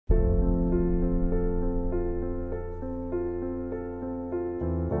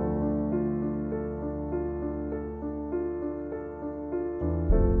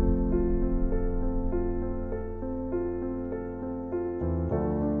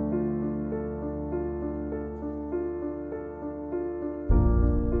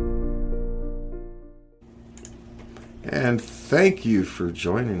And thank you for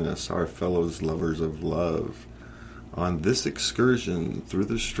joining us, our fellows lovers of love, on this excursion through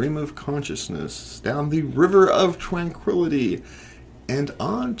the stream of consciousness, down the river of tranquility, and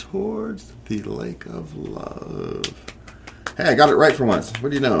on towards the lake of love. Hey, I got it right for once. What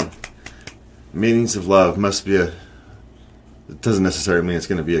do you know? Meanings of love must be it doesn't necessarily mean it's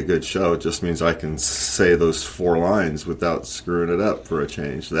going to be a good show. It just means I can say those 4 lines without screwing it up for a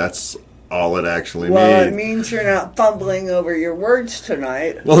change. That's all it actually means. Well, it means you're not fumbling over your words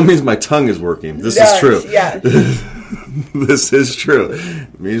tonight. Well, it means my tongue is working. This is true. Yeah. This is true.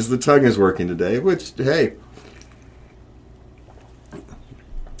 It means the tongue is working today, which, hey,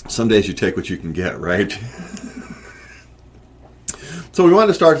 some days you take what you can get, right? So we wanted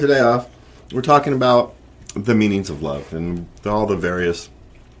to start today off. We're talking about the meanings of love and all the various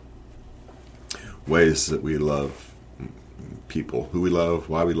ways that we love people, who we love,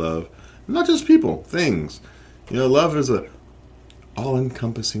 why we love. Not just people, things. You know, love is a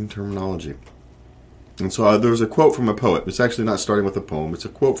all-encompassing terminology. And so there was a quote from a poet. It's actually not starting with a poem. It's a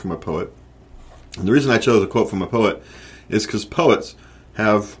quote from a poet. And the reason I chose a quote from a poet is because poets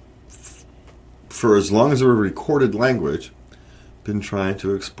have, for as long as they were recorded language, been trying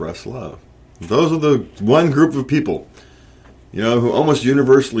to express love. Those are the one group of people, you know, who almost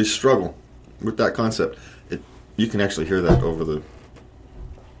universally struggle with that concept. You can actually hear that over the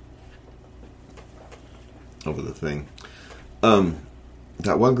thing.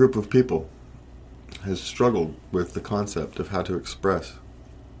 That one group of people has struggled with the concept of how to express,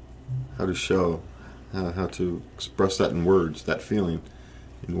 how to show, how to express that in words, that feeling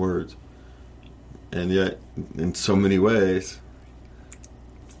in words. And yet, in so many ways,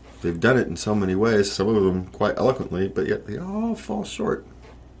 they've done it in so many ways, some of them quite eloquently, but yet they all fall short.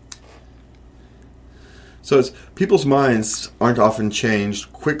 So people's minds aren't often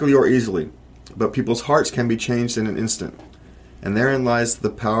changed quickly or easily, but people's hearts can be changed in an instant. And therein lies the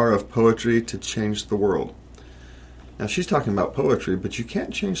power of poetry to change the world. Now, she's talking about poetry, but you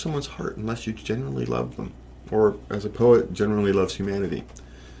can't change someone's heart unless you genuinely love them. Or, as a poet, genuinely loves humanity.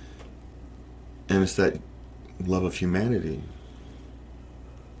 And it's that love of humanity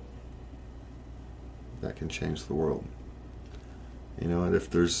that can change the world. You know, and if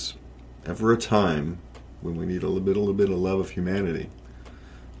there's ever a time when we need a little bit of love of humanity,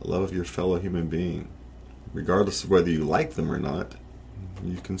 a love of your fellow human being, regardless of whether you like them or not,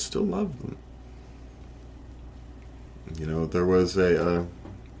 you can still love them. You know, there was a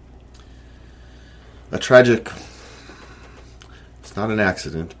tragic, it's not an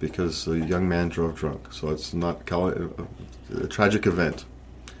accident because a young man drove drunk, so it's not a tragic event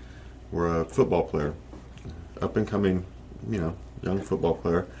where a football player, up and coming, you know, young football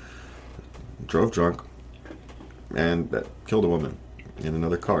player, drove drunk and that killed a woman in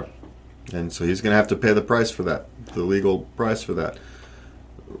another car. And so he's going to have to pay the price for that, the legal price for that.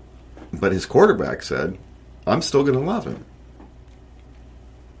 But his quarterback said, I'm still going to love him.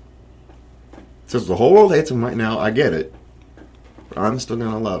 Says the whole world hates him right now, I get it. But I'm still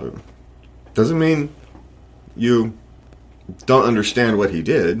going to love him. Doesn't mean you don't understand what he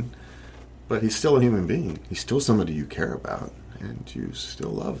did, but he's still a human being. He's still somebody you care about, and you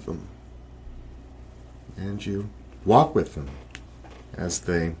still love them. And you walk with them as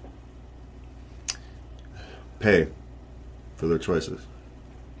they pay for their choices.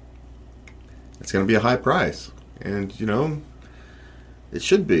 It's going to be a high price, and, you know, it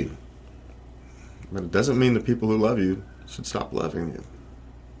should be. But it doesn't mean the people who love you should stop loving you.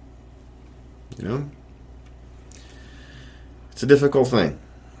 You know? It's a difficult thing.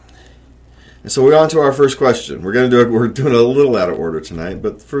 And so we're on to our first question. We're doing a little out of order tonight,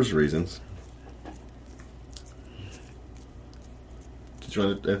 but for reasons. Did you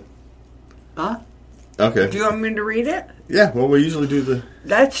want to? Huh? Okay. Do you want me to read it? Yeah. Well, we usually do the.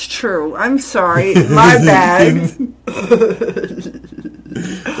 That's true. I'm sorry. My bad.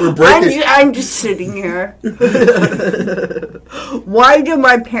 We're breaking. I'm just sitting here. Why do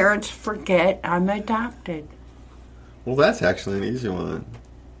my parents forget I'm adopted? Well, that's actually an easy one.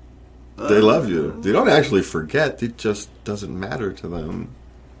 They love you. They don't actually forget. It just doesn't matter to them.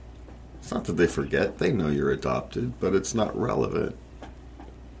 It's not that they forget. They know you're adopted, but it's not relevant.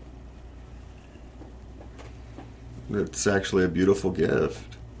 It's actually a beautiful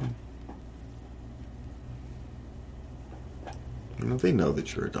gift. You know, they know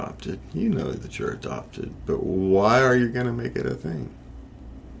that you're adopted. You know that you're adopted. But why are you going to make it a thing?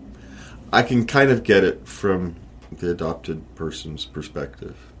 I can kind of get it from the adopted person's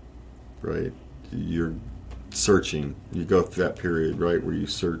perspective, right? You're searching. You go through that period, right, where you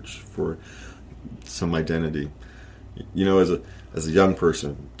search for some identity. You know, as a young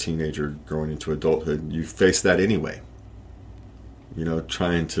person, teenager, growing into adulthood, you face that anyway.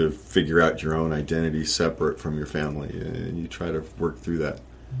 trying to figure out your own identity separate from your family, and you try to work through that.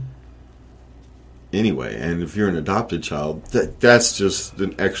 Anyway, and if you're an adopted child, that's just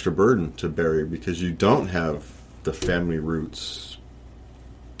an extra burden to bear because you don't have the family roots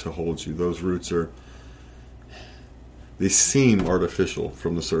to hold you. Those roots they seem artificial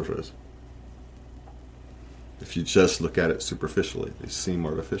from the surface. If you just look at it superficially, they seem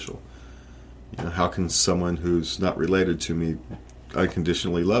artificial. How can someone who's not related to me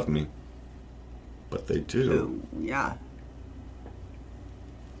unconditionally love me? But they do. Yeah.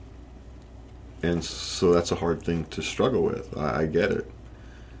 And so that's a hard thing to struggle with. I get it.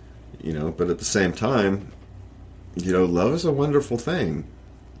 But at the same time, love is a wonderful thing.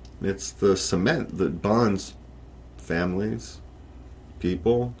 It's the cement that bonds families,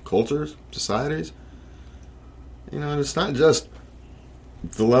 people, cultures, societies. And it's not just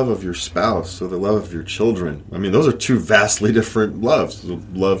the love of your spouse or the love of your children. I mean, those are two vastly different loves. The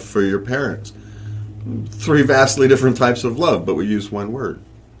love for your parents. 3 vastly different types of love, but we use one word.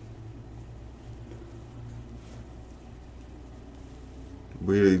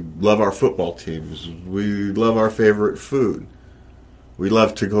 We love our football teams. We love our favorite food. We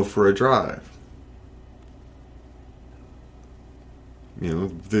love to go for a drive. We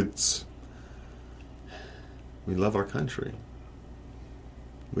love our country.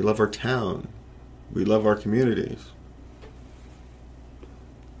 We love our town. We love our communities.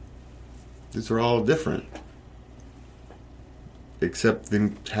 These are all different, except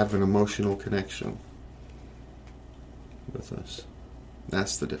they have an emotional connection with us.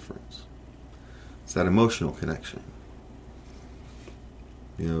 That's the difference. It's that emotional connection.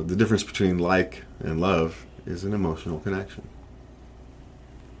 The difference between like and love is an emotional connection.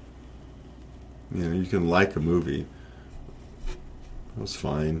 You can like a movie. That's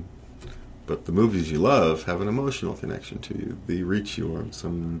fine. But the movies you love have an emotional connection to you. They reach you on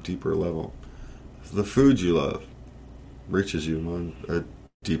some deeper level. The food you love reaches you on a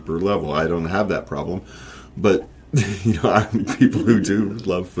deeper level. I don't have that problem. But, people who do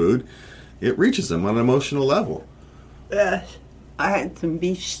love food, it reaches them on an emotional level. Yes. I had some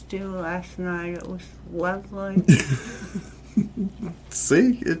beef stew last night. It was lovely.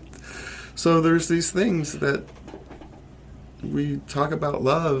 See? So there's these things that we talk about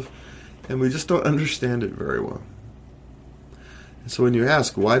love, and we just don't understand it very well. And so when you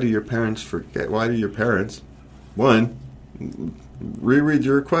ask, why do your parents forget? Why do your parents, one, reread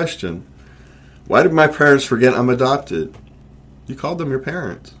your question. Why did my parents forget I'm adopted? You called them your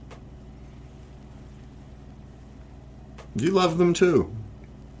parents. You love them too.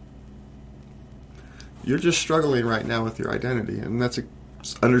 You're just struggling right now with your identity, and that's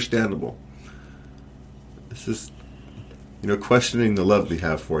understandable. It's just, questioning the love they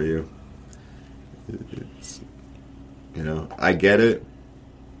have for you. It's, I get it.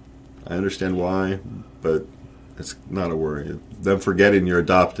 I understand why, but it's not a worry. Them forgetting you're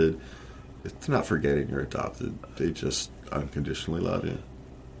adopted, it's not forgetting you're adopted. They just unconditionally love you.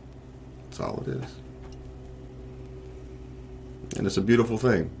 That's all it is. And it's a beautiful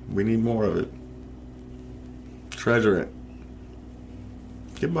thing. We need more of it. Treasure it.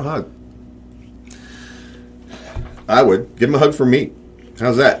 Give them a hug. I would. Give them a hug from me.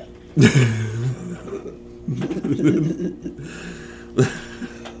 How's that?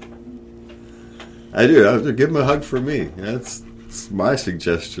 I do. I would give them a hug from me. That's my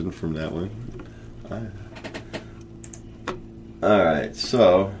suggestion from that one. All right.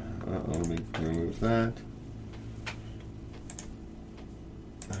 So, let me remove that.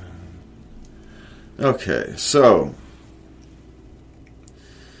 Okay, so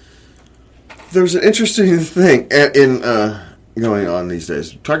there's an interesting thing in going on these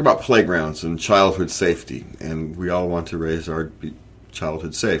days. Talk about playgrounds and childhood safety, and we all want to raise our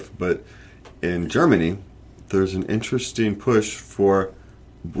childhood safe. But in Germany, there's an interesting push for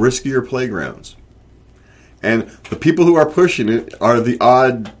riskier playgrounds, and the people who are pushing it are the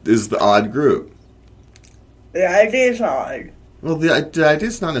odd group. The idea is odd. Well, the idea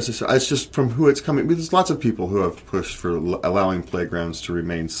is not necessarily. It's just from who it's coming. There's lots of people who have pushed for allowing playgrounds to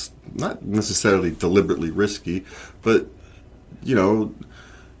remain not necessarily deliberately risky, but, you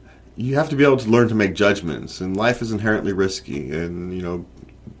have to be able to learn to make judgments, and life is inherently risky, and,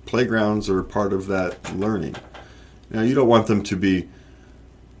 playgrounds are part of that learning. Now, you don't want them to be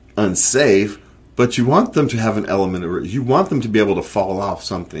unsafe, but you want them to have an element of you want them to be able to fall off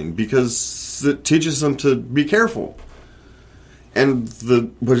something because it teaches them to be careful. And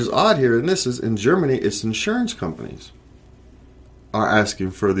what is odd here in this is in Germany, it's insurance companies are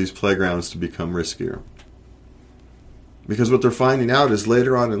asking for these playgrounds to become riskier. Because what they're finding out is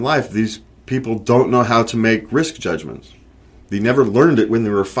later on in life, these people don't know how to make risk judgments. They never learned it when they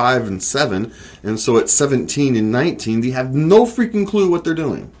were 5 and 7, and so at 17 and 19, they have no freaking clue what they're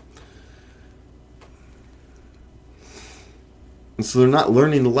doing. And so they're not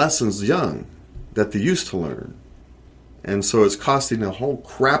learning the lessons young that they used to learn. And so it's costing a whole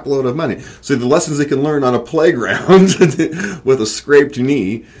crap load of money. So the lessons they can learn on a playground with a scraped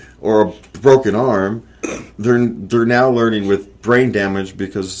knee or a broken arm, they're now learning with brain damage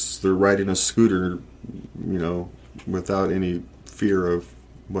because they're riding a scooter, without any fear of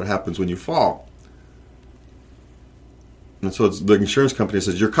what happens when you fall. And so the insurance company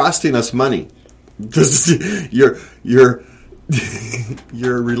says, you're costing us money.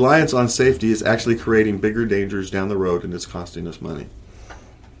 Your reliance on safety is actually creating bigger dangers down the road, and it's costing us money.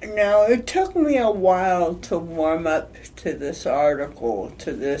 Now, it took me a while to warm up to this article,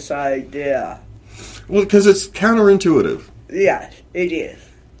 to this idea. Well, because it's counterintuitive. Yes, it is.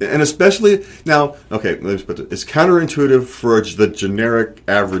 And especially, now, okay, let me put it. It's counterintuitive for the generic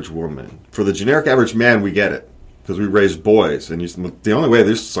average woman. For the generic average man, we get it. Because we raise boys, and the only way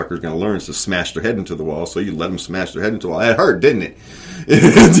this sucker's going to learn is to smash their head into the wall, so you let them smash their head into the wall. It hurt, didn't it?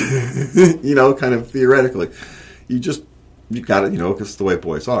 Kind of theoretically. You got it, because it's the way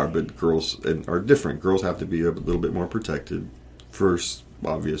boys are, but girls are different. Girls have to be a little bit more protected for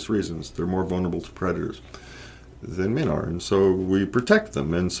obvious reasons. They're more vulnerable to predators than men are, and so we protect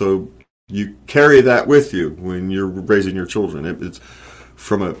them. And so you carry that with you when you're raising your children. It's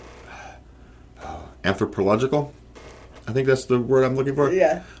from a anthropological, I think that's the word I'm looking for.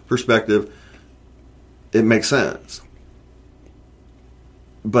 Yeah. Perspective. It makes sense.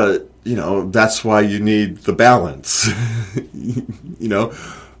 But, that's why you need the balance.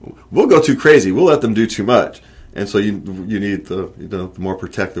 We'll go too crazy. We'll let them do too much. And so you need the more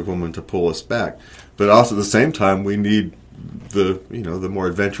protective woman to pull us back. But also at the same time, we need the more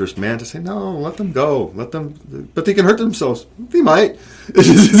adventurous man to say, no, let them go. Let them, but they can hurt themselves. They might.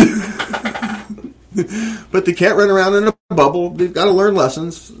 But they can't run around in a bubble. They've got to learn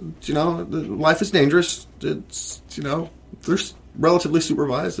lessons. Life is dangerous. It's, they're relatively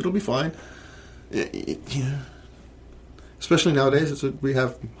supervised. It'll be fine. Yeah. Especially nowadays, we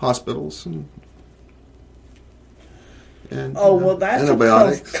have hospitals and that's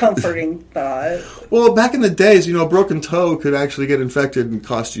a comforting thought. Well, back in the days, a broken toe could actually get infected and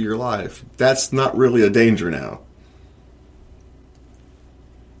cost you your life. That's not really a danger now.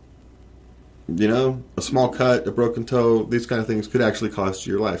 A small cut, a broken toe, these kind of things could actually cost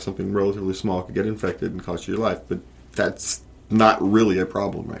you your life. Something relatively small could get infected and cost you your life, but that's not really a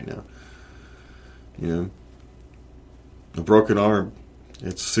problem right now. A broken arm,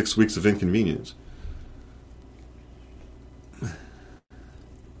 it's 6 weeks of inconvenience.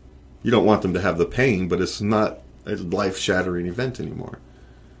 You don't want them to have the pain, but it's not a life-shattering event anymore.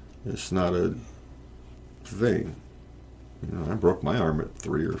 It's not a thing. I broke my arm at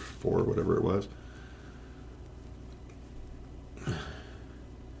 3 or 4, whatever it was.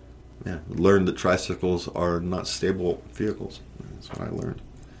 Yeah, learned that tricycles are not stable vehicles. That's what I learned.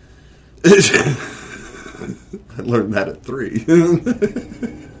 I learned that at 3.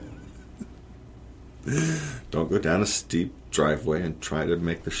 Don't go down a steep driveway and try to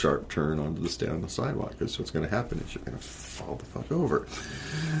make the sharp turn on the sidewalk, because what's going to happen is you're going to fall the fuck over.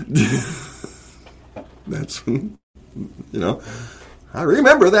 That's I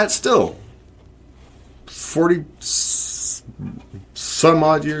remember that still. 40 some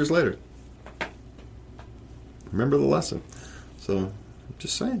odd years later. Remember the lesson. So, I'm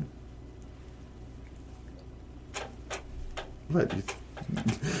just saying. What?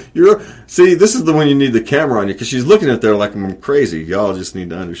 See, this is the one you need the camera on you, because she's looking at there like I'm crazy. Y'all just need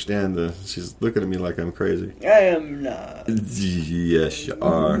to understand she's looking at me like I'm crazy. I am not. Yes, you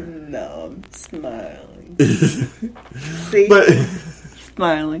are. No, I'm smiling. See?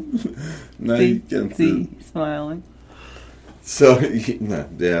 Smiling. No, you can't see, smiling. So,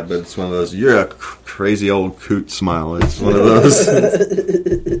 yeah, but it's one of those, you're a crazy old coot smile. It's one of those.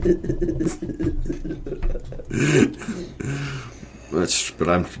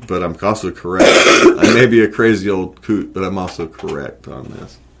 But I'm also correct. I may be a crazy old coot, but I'm also correct on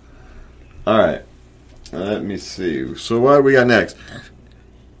this. All right. Let me see. So what do we got next?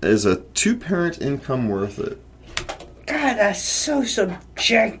 Is a 2-parent income worth it? God, that's so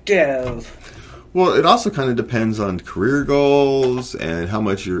subjective. Well, it also kind of depends on career goals and how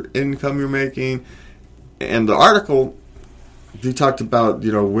much your income you're making. And the article, he talked about,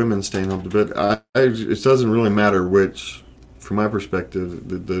 women staying home, but it doesn't really matter which. From my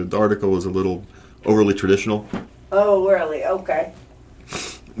perspective, the article is a little overly traditional. Oh, really? Okay.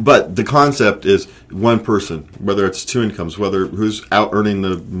 But the concept is one person, whether it's 2 incomes, whether who's out earning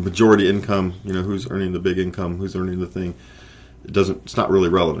the majority income, who's earning the big income, who's earning the thing. It's not really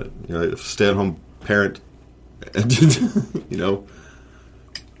relevant. You know, if a stay-at-home parent, you know,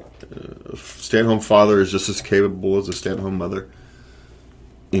 a stay-at-home father is just as capable as a stay-at-home mother.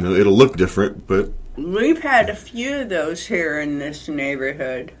 You know, it'll look different, but we've had a few of those here in this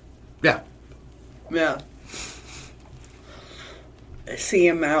neighborhood. Yeah. I see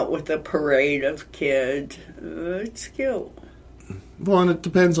them out with a parade of kids. It's cute. Well, and it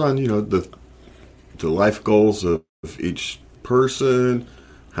depends on, you know, the life goals of each person,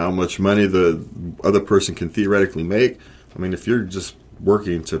 how much money the other person can theoretically make. I mean, if you're just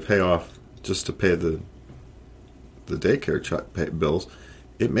working to pay the daycare bills,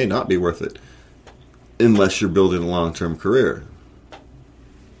 it may not be worth it unless you're building a long-term career.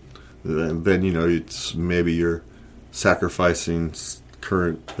 Then you know, it's maybe you're sacrificing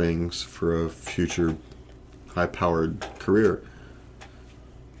current things for a future high-powered career.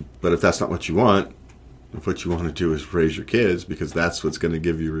 But if that's not what you want, if what you want to do is raise your kids because that's what's going to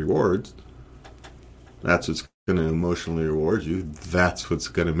give you rewards, that's what's going to emotionally reward you, that's what's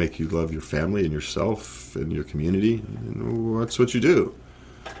going to make you love your family and yourself and your community, and that's what you do.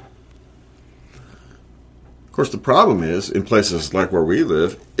 Of course, the problem is, in places like where we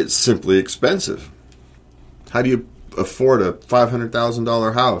live, it's simply expensive. How do you afford a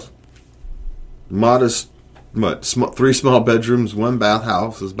 $500,000 house? Modest, 3 small bedrooms, 1 bath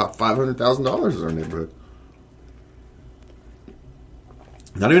house is about $500,000 in our neighborhood.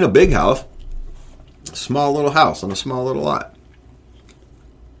 Not even a big house. A small little house on a small little lot.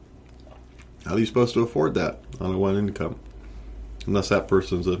 How are you supposed to afford that on a one income? Unless that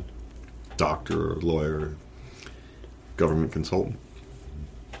person's a doctor or a lawyer or government consultant.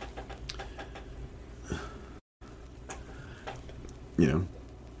 You know,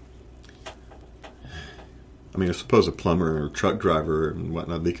 I mean, I suppose a plumber or a truck driver and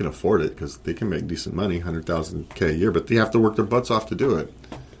whatnot, they can afford it because they can make decent money, $100,000 a year, but they have to work their butts off to do it.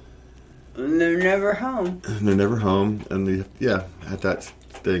 And they're never home. And they're never home, and at that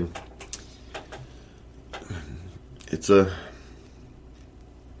thing,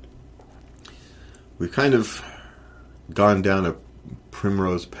 we've kind of gone down a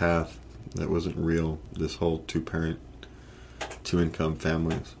primrose path that wasn't real, this whole 2-parent, 2-income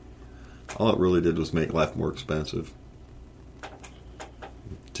families. All it really did was make life more expensive. It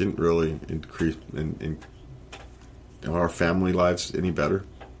didn't really increase in our family lives any better.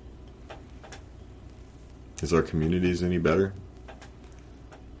 Is our communities any better?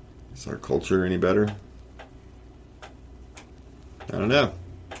 Is our culture any better? I don't know.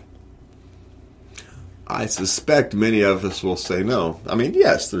 I suspect many of us will say no. I mean,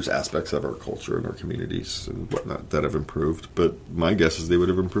 yes, there's aspects of our culture and our communities and whatnot that have improved, but my guess is they would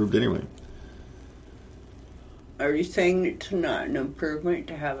have improved anyway. Are you saying it's not an improvement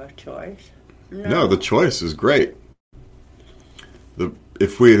to have a choice? No, the choice is great.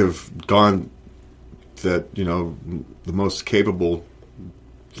 If we have gone that, you know, the most capable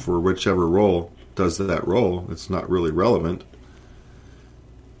for whichever role does that role, it's not really relevant.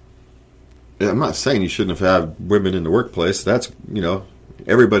 I'm not saying you shouldn't have had women in the workplace. That's, you know,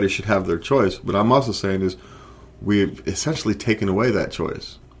 everybody should have their choice. But I'm also saying is we've essentially taken away that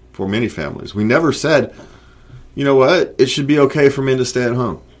choice for many families. We never said, you know what, it should be okay for men to stay at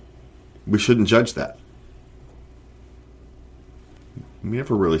home. We shouldn't judge that. We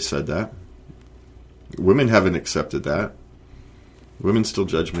never really said that. Women haven't accepted that. Women still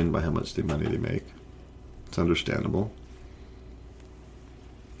judge men by how much money they make. It's understandable.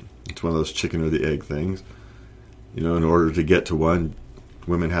 It's one of those chicken or the egg things. You know, in order to get to one,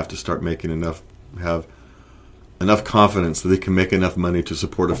 women have to start have enough confidence that they can make enough money to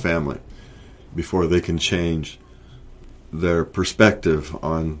support a family before they can change their perspective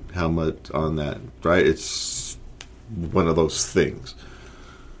on how much on that, right? It's one of those things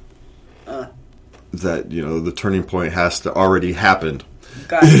that, you know, the turning point has to already happen.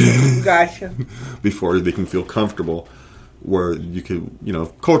 Gotcha. Before they can feel comfortable where you can, you know,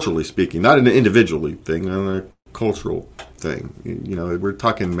 culturally speaking, not an individually thing, on a cultural thing. You know, we're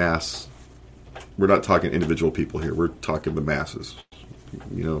talking mass. We're not talking individual people here. We're talking the masses.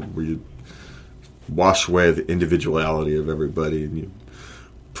 You know, where you wash away the individuality of everybody and you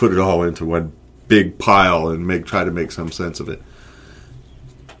put it all into one big pile and try to make some sense of it.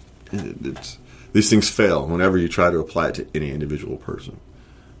 These things fail whenever you try to apply it to any individual person.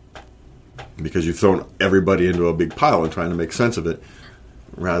 Because you've thrown everybody into a big pile and trying to make sense of it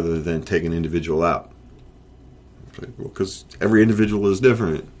rather than take an individual out. Because every individual is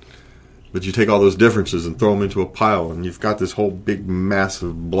different. But you take all those differences and throw them into a pile and you've got this whole big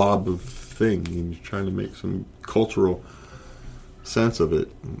massive blob of thing and you're trying to make some cultural sense of it.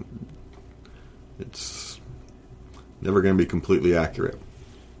 Never going to be completely accurate.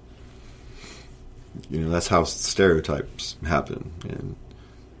 That's how stereotypes happen. And,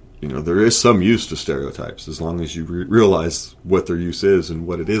 there is some use to stereotypes as long as you realize what their use is and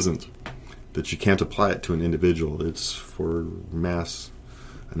what it isn't. That you can't apply it to an individual. It's for mass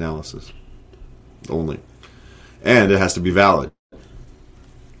analysis only. And it has to be valid.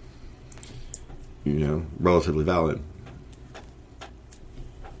 Relatively valid.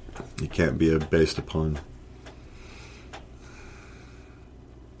 It can't be based upon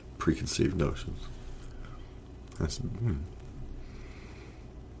preconceived notions.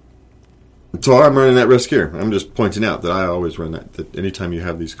 So I'm running that risk here. I'm just pointing out that I always run that anytime you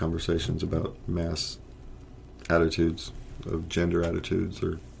have these conversations about mass attitudes, of gender attitudes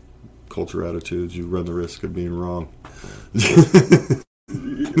or culture attitudes, you run the risk of being wrong.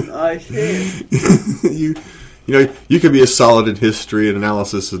 I see. You can be as solid in history and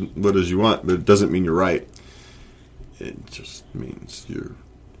analysis and what as you want, but it doesn't mean you're right. It just means you're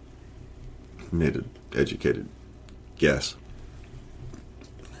made an educated guess.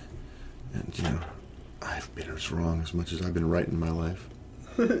 And, I've been as wrong as much as I've been right in my life.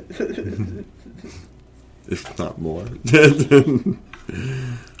 If not more.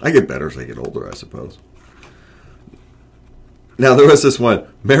 I get better as I get older, I suppose. Now, there was this one,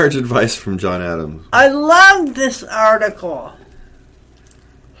 marriage advice from John Adams. I love this article.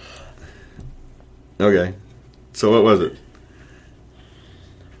 Okay. So what was it?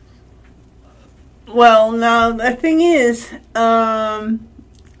 Well, now, the thing is,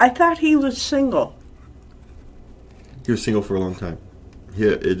 I thought he was single. He was single for a long time.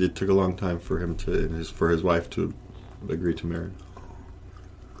 It took a long time for him for his wife to agree to marry.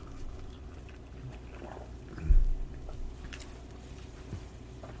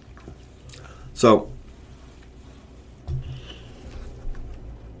 So,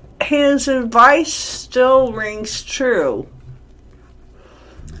 his advice still rings true.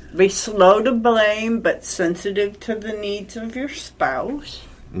 Be slow to blame, but sensitive to the needs of your spouse.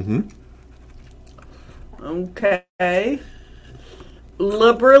 Mm-hmm. Okay.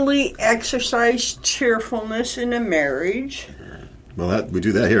 Liberally exercise cheerfulness in a marriage. Well, we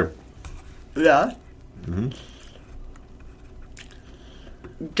do that here. Yeah. Mm-hmm.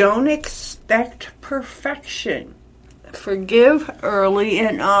 Don't expect perfection. Forgive early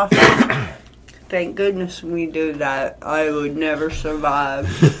and often. Thank goodness we do that. I would never survive.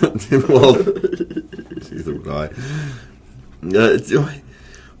 Well, neither would I.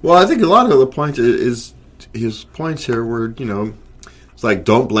 Well, I think a lot of the point is his points here were, it's like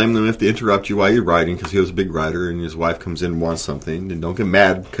don't blame them if they interrupt you while you're writing because he was a big writer and his wife comes in and wants something, and don't get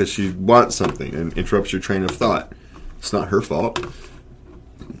mad because she wants something and interrupts your train of thought. It's not her fault.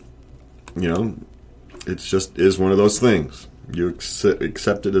 It just is one of those things. You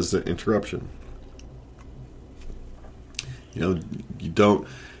accept it as an interruption. You don't.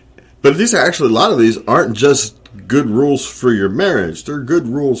 But these are actually, a lot of these aren't just good rules for your marriage. They're good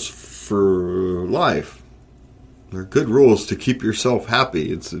rules for life. They're good rules to keep yourself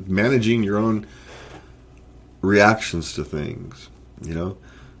happy. It's managing your own reactions to things.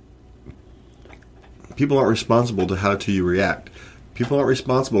 People aren't responsible to how you react. People aren't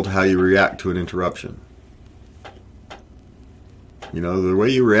responsible to how you react to an interruption. The way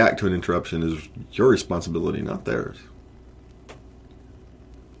you react to an interruption is your responsibility, not theirs.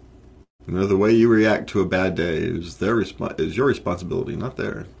 The way you react to a bad day is is your responsibility, not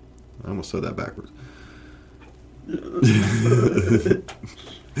theirs. I almost said that backwards.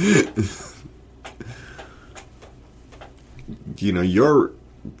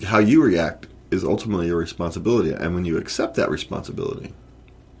 How you react is ultimately your responsibility, and when you accept that responsibility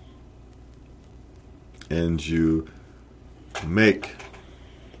and you make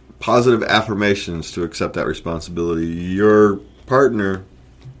positive affirmations to accept that responsibility, your partner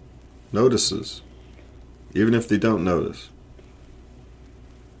notices, even if they don't notice.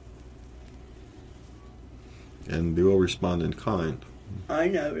 And they will respond in kind. I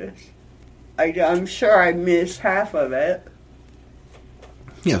notice. I'm sure I missed half of it.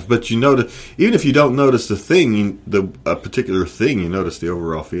 Yeah, but you notice, even if you don't notice the thing, a particular thing, you notice the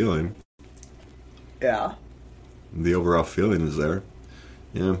overall feeling. Yeah. The overall feeling is there.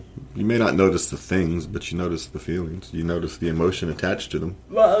 You may not notice the things, but you notice the feelings. You notice the emotion attached to them.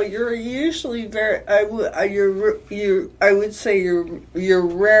 Well, you're usually very. I would say you're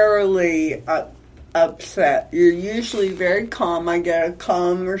rarely upset. You're usually very calm. I get a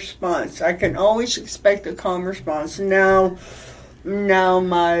calm response. I can always expect a calm response. Now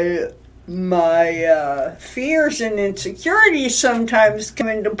my fears and insecurities sometimes come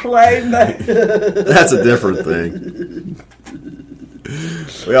into play, but that's a different thing.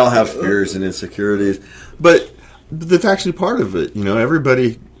 We all have fears and insecurities, but That's actually part of it.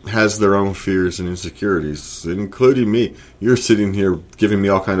 Everybody has their own fears and insecurities, including me. You're sitting here giving me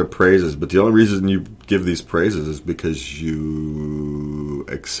all kind of praises, but the only reason you give these praises is because you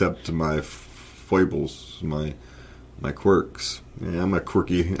accept my foibles, my quirks. Yeah, I'm a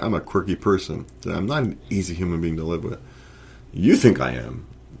quirky person. I'm not an easy human being to live with. You think I am,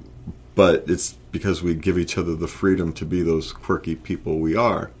 but it's because we give each other the freedom to be those quirky people we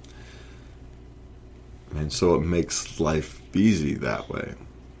are. And so it makes life easy that way.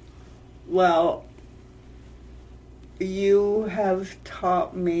 Well, you have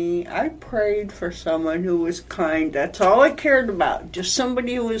taught me. I prayed for someone who was kind. That's all I cared about. Just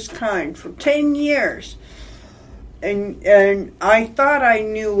somebody who was kind for 10 years. And I thought I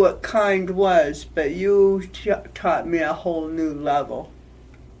knew what kind was, but you taught me a whole new level.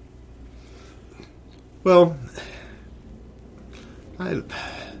 Well, I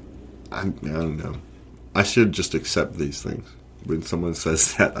don't know. I should just accept these things. When someone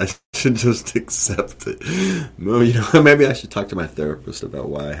says that, I should just accept it. Well, maybe I should talk to my therapist about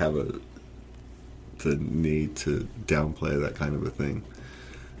why I have the need to downplay that kind of a thing.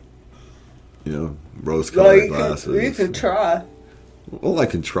 Rose-colored glasses. You can try. Well, I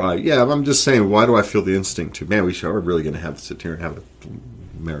can try. Yeah, I'm just saying, why do I feel the instinct to? Man, we're really going to have to sit here and have a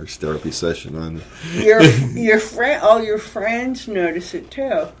marriage therapy session on your friend. All your friends notice it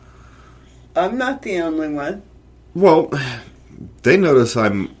too. I'm not the only one. Well, they notice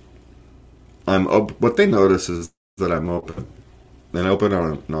I'm open. What they notice is that I'm open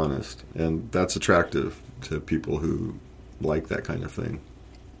and honest, and that's attractive to people who like that kind of thing.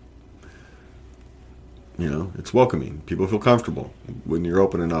 It's welcoming. People feel comfortable when you're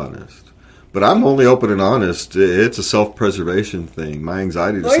open and honest. But I'm only open and honest. It's a self-preservation thing. My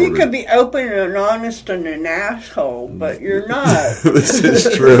anxiety disorder. Well, you could be open and honest and an asshole, but you're not. This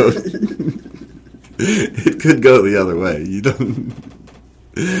is true. It could go the other way. You don't.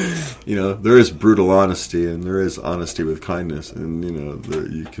 There is brutal honesty and there is honesty with kindness, and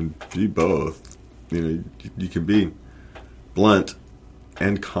you can be both. You can be blunt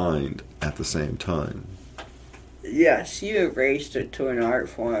and kind at the same time. Yes, you have raised it to an art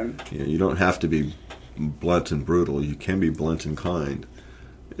form. You don't have to be blunt and brutal. You can be blunt and kind.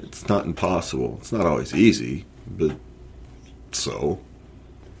 It's not impossible. It's not always easy, but so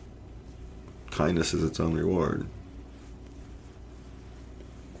kindness is its own reward.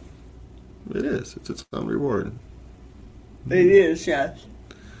 It is. It's its own reward. It is, yes.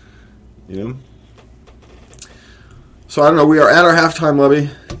 So I don't know. We are at our halftime,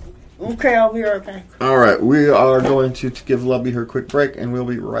 Lubby. Okay, I'll be right back. All right, we are going to give Lubby her quick break, and we'll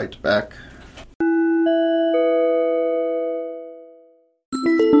be right back.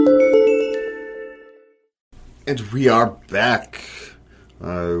 And we are back.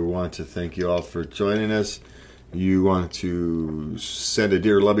 I want to thank you all for joining us. You want to send a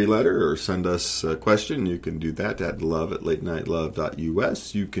Dear Lubby letter or send us a question, you can do that at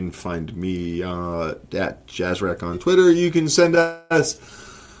love@latenightLove.us. You can find me at JazzRack on Twitter. You can send us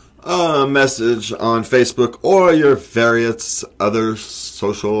a message on Facebook or your various other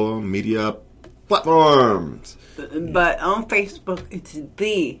social media platforms. But on Facebook, it's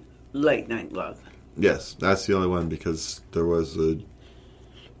The Late Night Love. Yes, that's the only one, because there was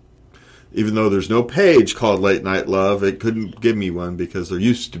even though there's no page called Late Night Love, it couldn't give me one because there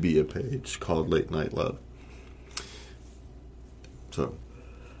used to be a page called Late Night Love. So,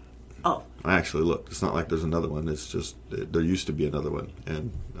 I actually looked. It's not like there's another one. It's just there used to be another one,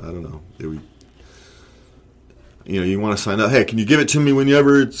 and I don't know. You want to sign up. Hey, can you give it to me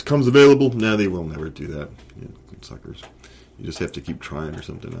whenever it comes available? No, they will never do that. Suckers. You just have to keep trying or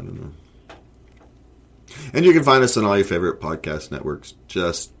something. I don't know. And you can find us on all your favorite podcast networks.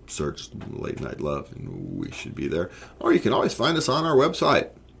 Just search Late Night Love, and we should be there. Or you can always find us on our website.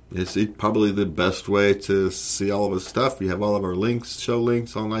 It's probably the best way to see all of our stuff. We have all of our links, show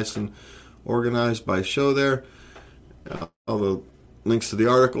links, all nice and organized by show there. All the links to the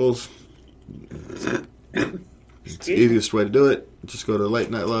articles. It's the easiest way to do it. Just go to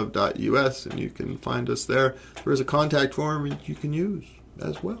latenightLove.us and you can find us there. There is a contact form you can use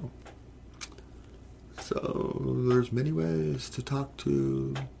as well. So there's many ways to talk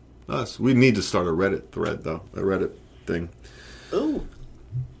to us. We need to start a Reddit thread, though. A Reddit thing. Ooh.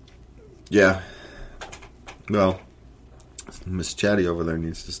 Yeah. Well, Miss Chatty over there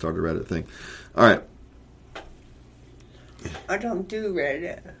needs to start a Reddit thing. All right. I don't do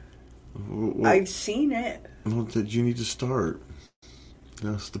Reddit. Well, I've seen it. Well, that you need to start.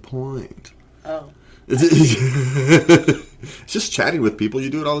 That's the point. Oh. It's just chatting with people. You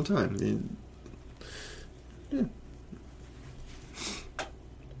do it all the time. Yeah.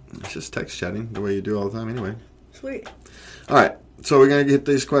 It's just text chatting the way you do all the time anyway. Sweet. All right, so we're gonna get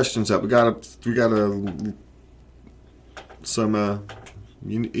these questions up. We got some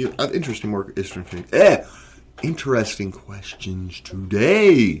interesting questions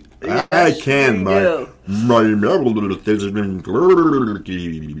today. Yes, I can. we do.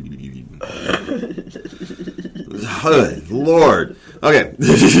 Good Lord. Okay.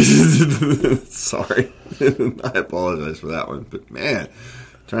 Sorry. I apologize for that one. But man,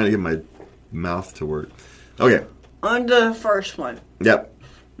 trying to get my mouth to work. Okay. On to the first one. Yep.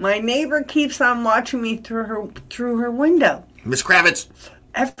 My neighbor keeps on watching me through her window. Miss Kravitz.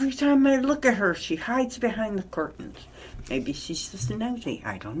 Every time I look at her, she hides behind the curtains. Maybe she's just nosy.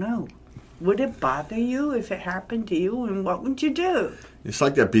 I don't know. Would it bother you if it happened to you, and what would you do? It's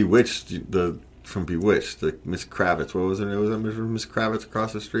like that Bewitched, from Bewitched, the Miss Kravitz. What was her name? Was that Miss Kravitz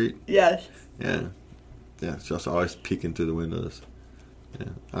across the street? Yes. Yeah. Yeah, it's just always peeking through the windows. Yeah.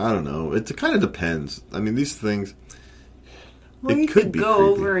 I don't know. It kind of depends. I mean, these things, Well, it you could could be go creepy.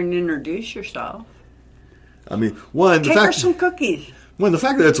 over and introduce yourself. I mean, one, Take her some cookies. the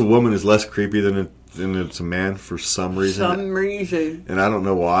fact that it's a woman is less creepy than it's a man for some reason. And I don't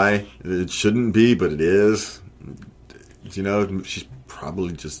know why. It shouldn't be, but it is. You know, she's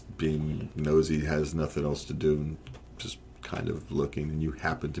probably just being nosy, has nothing else to do, and just kind of looking, and you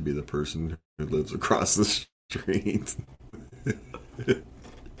happen to be the person who lives across the street.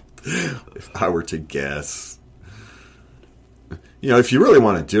 If I were to guess. You know, if you really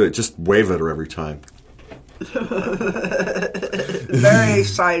want to do it, just wave at her every time. Very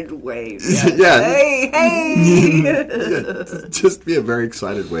excited wave. Yes. Yeah. Hey! Yeah, just be a very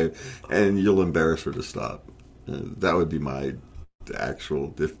excited wave, and you'll embarrass her to stop. That would be my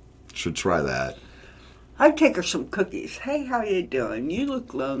actual. Should try that. I'd take her some cookies. Hey, how you doing? You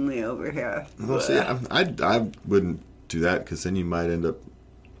look lonely over here. Well, see, I wouldn't do that because then you might end up.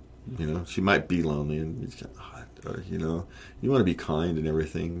 You know, she might be lonely, and you know, you want to be kind and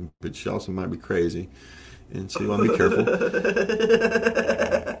everything, but she also might be crazy. And so you want to be careful.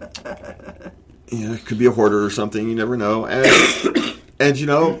 You know, it could be a hoarder or something. You never know. And you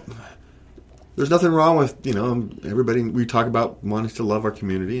know, there's nothing wrong with, you know, everybody. We talk about wanting to love our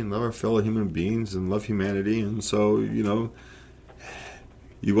community and love our fellow human beings and love humanity. And so, you know,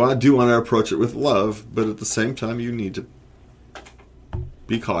 you want to approach it with love, but at the same time, you need to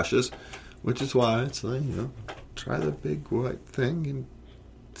be cautious, which is why it's like, you know, try the big white thing and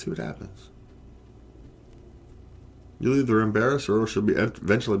see what happens. You'll either embarrass her or she'll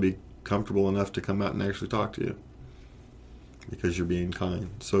eventually be comfortable enough to come out and actually talk to you because you're being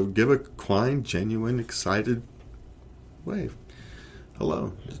kind. So give a kind, genuine, excited wave.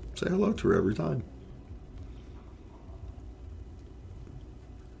 Hello. Just say hello to her every time.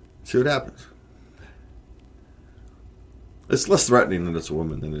 See what happens. It's less threatening that it's a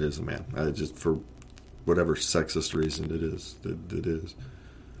woman than it is a man. Just for whatever sexist reason it is. It is.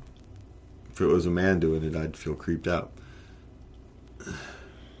 If it was a man doing it, I'd feel creeped out.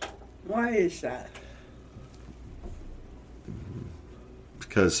 Why is that?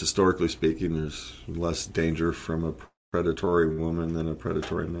 Because historically speaking, there's less danger from a predatory woman than a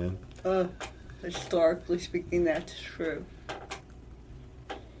predatory man. Historically speaking, that's true.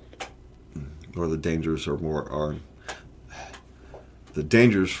 Or the dangers the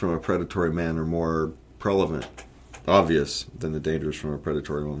dangers from a predatory man are more prevalent, obvious, than the dangers from a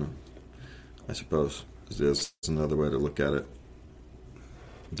predatory woman. I suppose is another way to look at it.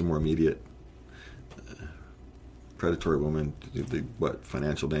 The more immediate predatory woman,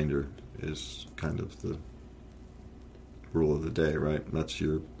 financial danger is kind of the rule of the day, right? That's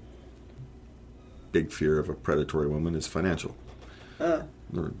your big fear of a predatory woman is financial. Or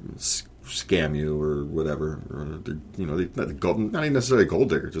scam you or whatever. Or not even necessarily a gold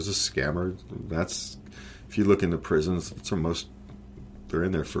digger, just a scammer. That's, if you look into prisons, that's they're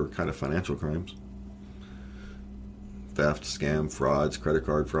in there for kind of financial crimes. Theft, scam, frauds, credit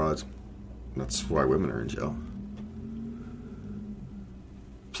card frauds. That's why women are in jail.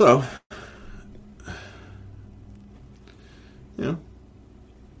 So, you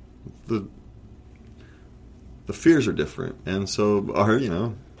know, the fears are different. And so, you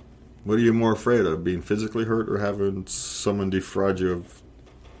know, what are you more afraid of? Being physically hurt or having someone defraud you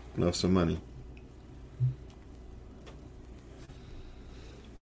of some money?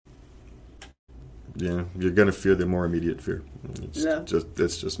 Yeah, you're going to fear the more immediate fear.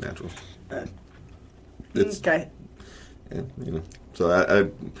 It's just natural. Okay. Yeah, you know. So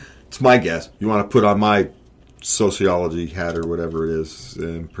it's my guess. You want to put on my sociology hat or whatever it is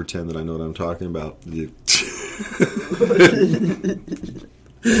and pretend that I know what I'm talking about. There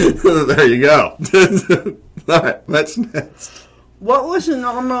you go. All right, what's next? What was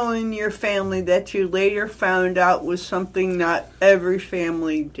normal in your family that you later found out was something not every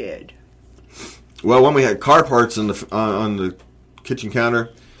family did? Well, when we had car parts on the kitchen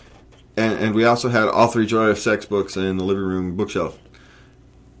counter, and we also had all three Joy of Sex books in the living room bookshelf.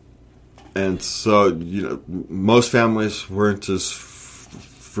 And so, most families weren't as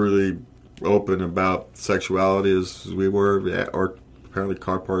freely open about sexuality as we were, or apparently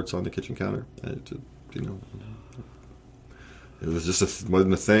car parts on the kitchen counter. It was just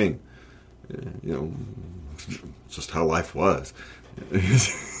wasn't a thing. Just how life was.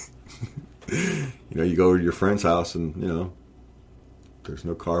 You go to your friend's house and, there's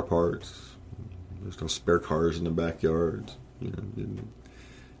no car parts. There's no spare cars in the backyard. And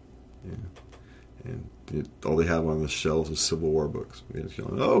all they have on the shelves is Civil War books.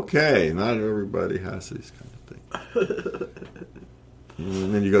 Okay, not everybody has these kind of things.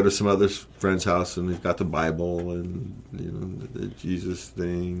 And then you go to some other friend's house and they've got the Bible and the Jesus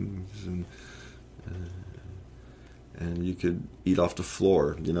things and you could eat off the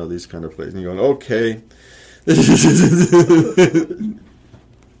floor, these kind of places. And you're going, okay.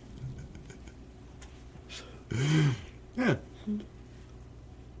 Yeah.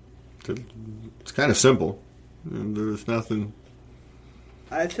 It's kind of simple. And there's nothing.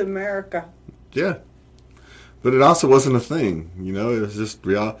 That's America. Yeah. But it also wasn't a thing, It was just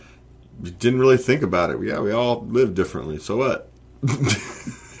we didn't really think about it. Yeah, we all lived differently. So what?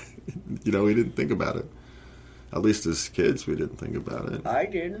 We didn't think about it. At least as kids, we didn't think about it. I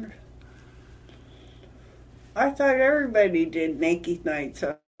didn't. I thought everybody did naked nights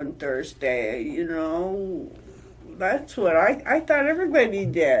on Thursday. That's what I thought everybody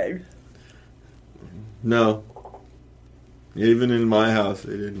did. No. Even in my house,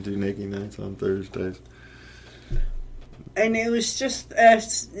 they didn't do naked nights on Thursdays. And it was just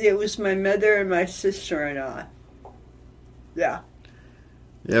us. It was my mother and my sister and I. Yeah.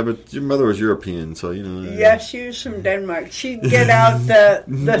 Yeah, but your mother was European, so Yeah, she was from Denmark. She'd get out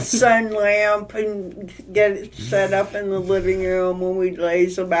the sun lamp and get it set up in the living room when we'd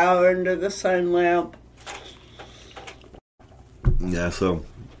laze about under the sun lamp. Yeah, so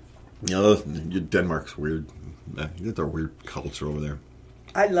Denmark's weird. You got a weird culture over there.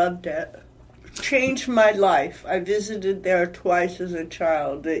 I loved it. Changed my life. I visited there twice as a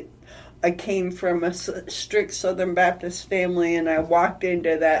child. I came from a strict Southern Baptist family, and I walked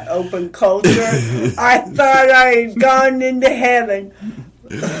into that open culture. I thought I had gone into heaven.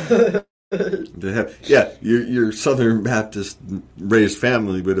 Yeah, your Southern Baptist raised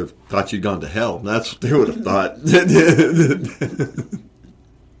family would have thought you'd gone to hell. That's what they would have thought.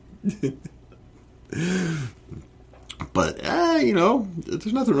 But,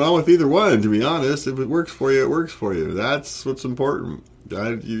 there's nothing wrong with either one, to be honest. If it works for you, it works for you. That's what's important.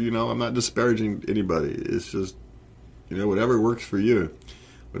 I'm not disparaging anybody. It's just, whatever works for you.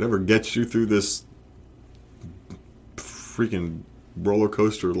 Whatever gets you through this freaking roller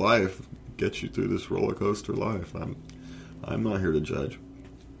coaster life, gets you through this roller coaster life. I'm not here to judge.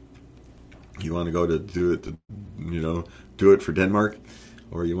 You want to go to do it for Denmark,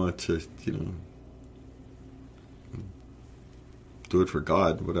 or you want to, do it for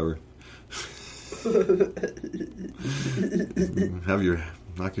God, whatever.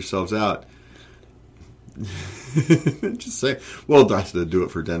 Knock yourselves out. Just say, well, that's to do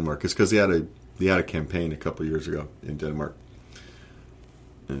it for Denmark. It's because he had a campaign a couple years ago in Denmark.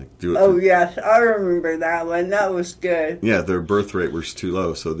 Yes, I remember that one. That was good. Yeah, their birth rate was too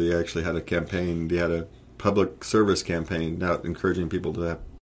low, so they actually had a campaign. They had a public service campaign out encouraging people to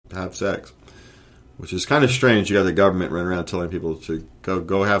have sex. Which is kind of strange. You got the government running around telling people to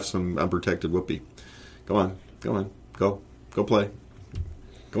go have some unprotected whoopee. Go on, go play.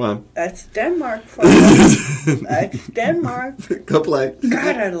 Go on. That's Denmark for you. That's Denmark. Go play.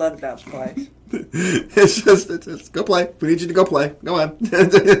 God, I love that place. It's just go play. We need you to go play. Go on.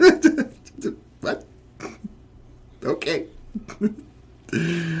 What? Okay.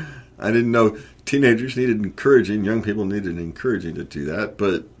 I didn't know teenagers needed encouraging. Young people needed encouraging to do that,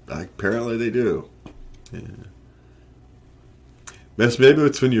 but apparently they do. Yeah. Maybe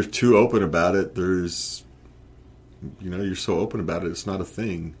it's when you're too open about it. There's, you're so open about it, it's not a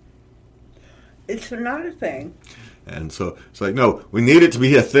thing. It's not a thing. And so it's like, no, we need it to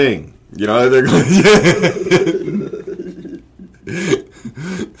be a thing. They're going,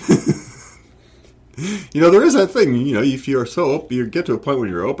 there is that thing. If you are so open, you get to a point when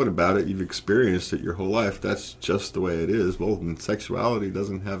you're open about it, you've experienced it your whole life. That's just the way it is. Well, and sexuality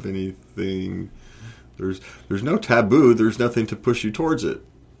doesn't have anything. There's no taboo. There's nothing to push you towards it.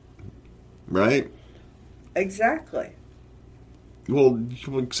 Right? Exactly. Well,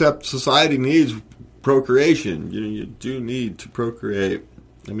 except society needs procreation. You do need to procreate.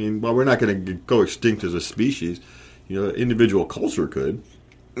 I mean, well, we're not going to go extinct as a species. Individual culture could.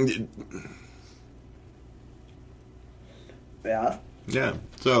 Yeah. Yeah.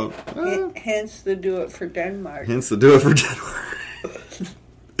 So. Hence the do it for Denmark.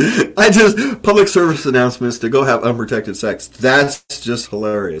 Public service announcements to go have unprotected sex. That's just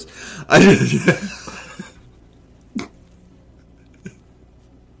hilarious.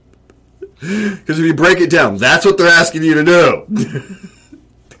 Because if you break it down, that's what they're asking you to do.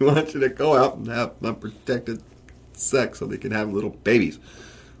 They want you to go out and have unprotected sex so they can have little babies.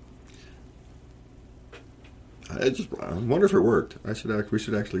 I wonder if it worked. We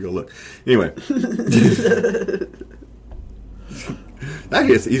should actually go look. Anyway.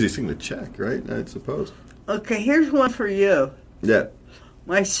 Actually, it's the easiest thing to check, right? I suppose. Okay, here's one for you. Yeah.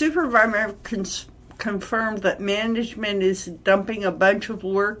 My supervisor confirmed that management is dumping a bunch of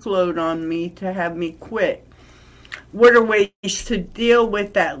workload on me to have me quit. What are ways to deal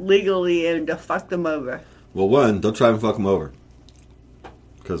with that legally and to fuck them over? Well, one, don't try and fuck them over.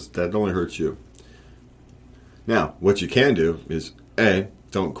 Because that only hurts you. Now, what you can do is, A,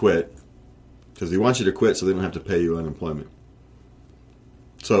 don't quit. Because they want you to quit so they don't have to pay you unemployment.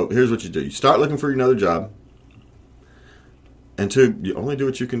 So here's what you do. You start looking for another job. And two, you only do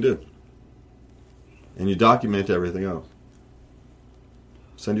what you can do. And you document everything else.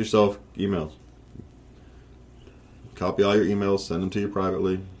 Send yourself emails. Copy all your emails, send them to you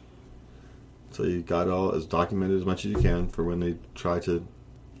privately. So you got it all as documented as much as you can for when they try to...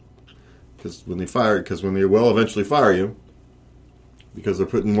 Because when they will eventually fire you, because they're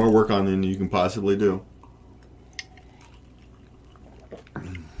putting more work on than you can possibly do.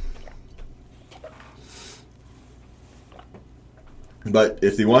 But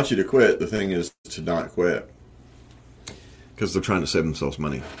if they want you to quit, the thing is to not quit. Because they're trying to save themselves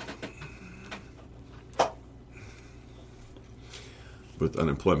money. With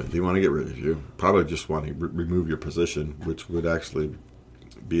unemployment. They want to get rid of you. Probably just want to remove your position, which would actually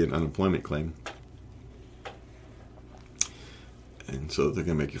be an unemployment claim. And so they're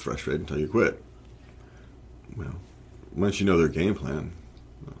going to make you frustrated until you quit. Well, once you know their game plan,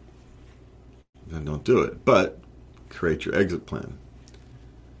 then don't do it. But create your exit plan.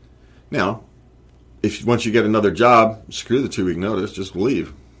 Now, once you get another job, screw the 2-week notice, just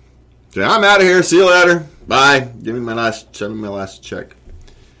leave. Say, I'm out of here, see you later, bye, send me my last check.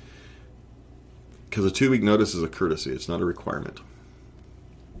 Because a 2-week notice is a courtesy, it's not a requirement.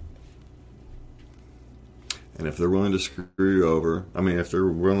 And if they're willing to screw you over, if they're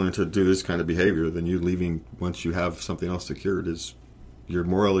willing to do this kind of behavior, then you leaving once you have something else secured you're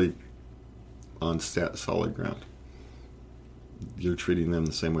morally on solid ground. You're treating them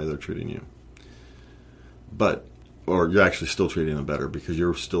the same way they're treating you. Or you're actually still treating them better because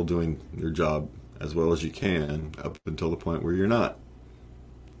you're still doing your job as well as you can up until the point where you're not.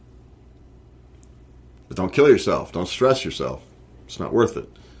 But don't kill yourself. Don't stress yourself. It's not worth it.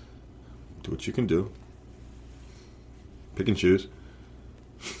 Do what you can do. Pick and choose.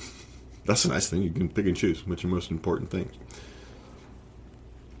 That's a nice thing. You can pick and choose what's your most important things.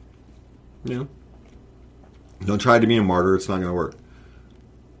 Don't try to be a martyr. It's not going to work.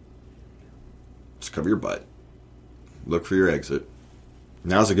 Just cover your butt. Look for your exit.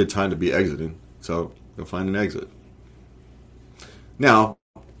 Now's a good time to be exiting. So go find an exit. Now,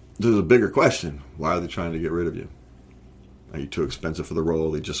 there's a bigger question. Why are they trying to get rid of you? Are you too expensive for the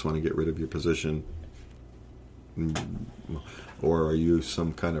role? They just want to get rid of your position? Or are you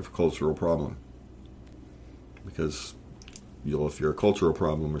some kind of cultural problem? Because if you're a cultural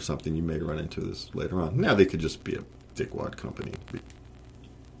problem or something, you may run into this later on. Now, they could just be a dickwad company.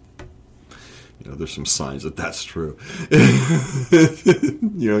 There's some signs that that's true.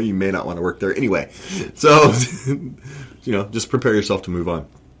 You may not want to work there anyway. So, just prepare yourself to move on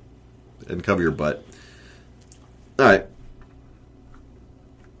and cover your butt. All right.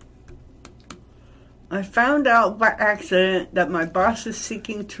 I found out by accident that my boss is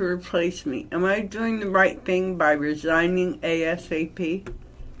seeking to replace me. Am I doing the right thing by resigning ASAP?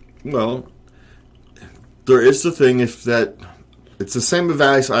 Well, there is the thing it's the same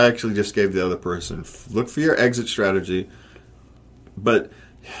advice I actually just gave the other person. Look for your exit strategy. But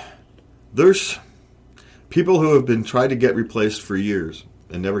there's people who have been trying to get replaced for years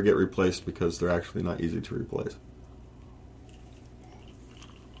and never get replaced because they're actually not easy to replace.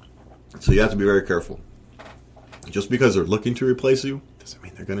 So you have to be very careful. Just because they're looking to replace you doesn't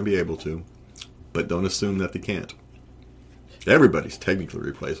mean they're going to be able to. But don't assume that they can't. Everybody's technically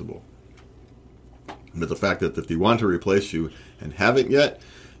replaceable. But the fact that if they want to replace you and haven't yet,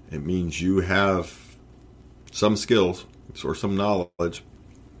 it means you have some skills or some knowledge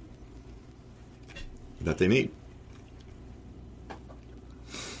that they need.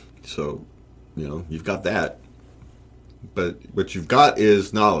 So, you've got that. But what you've got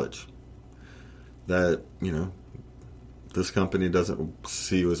is knowledge that, this company doesn't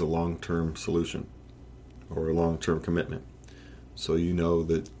see you as a long-term solution or a long-term commitment. So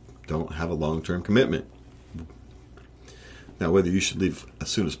that don't have a long-term commitment. Now, whether you should leave as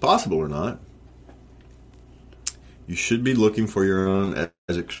soon as possible or not, you should be looking for your own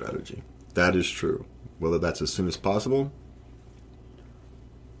exit strategy. That is true. Whether that's as soon as possible,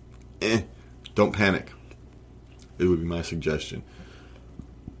 don't panic. It would be my suggestion.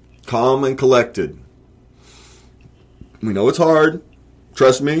 Calm and collected. We know it's hard.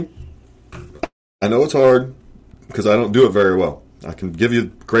 Trust me. I know it's hard because I don't do it very well. I can give you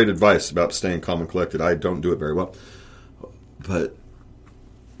great advice about staying calm and collected. I don't do it very well. But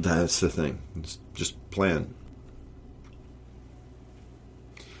that's the thing. Just plan.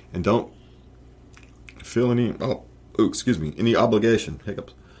 And don't feel any obligation.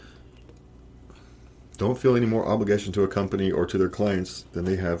 Hiccups. Don't feel any more obligation to a company or to their clients than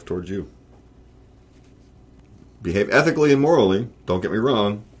they have towards you. Behave ethically and morally. Don't get me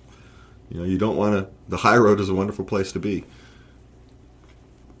wrong. You don't want to... The high road is a wonderful place to be.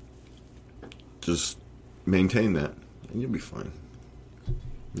 Just maintain that, and you'll be fine.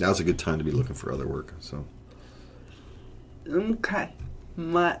 Now's a good time to be looking for other work. So. Okay.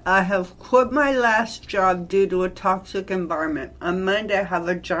 I have quit my last job due to a toxic environment. On Monday, I have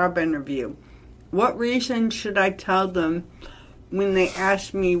a job interview. What reason should I tell them when they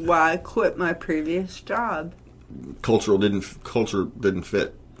ask me why I quit my previous job? Culture didn't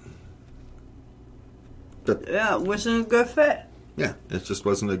fit. Yeah, it wasn't a good fit. Yeah, it just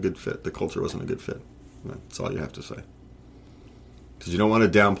wasn't a good fit. The culture wasn't a good fit. That's all you have to say. Because you don't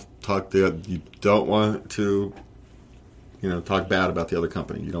want to talk you don't want to, talk bad about the other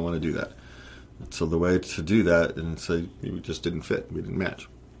company. You don't want to do that. So the way to do that and say we just didn't fit, we didn't match.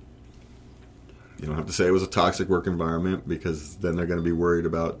 You don't have to say it was a toxic work environment because then they're going to be worried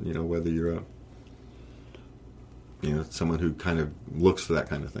about, whether you're someone who kind of looks for that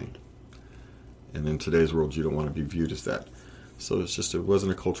kind of thing. And in today's world, you don't want to be viewed as that. So it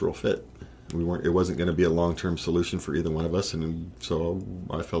wasn't a cultural fit. It wasn't going to be a long-term solution for either one of us, and so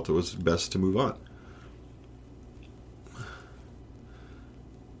I felt it was best to move on.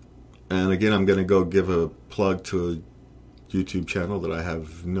 And again, I'm going to go give a plug to a YouTube channel that I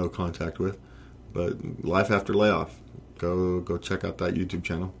have no contact with, but Life After Layoff. Go check out that YouTube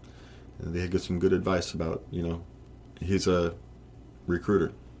channel, and they get some good advice about, he's a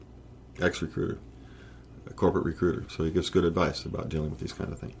recruiter, ex-recruiter, a corporate recruiter, so he gives good advice about dealing with these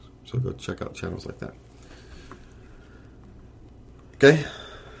kind of things. So go check out channels like that. Okay?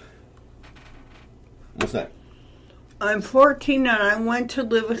 What's that? I'm 14 and I went to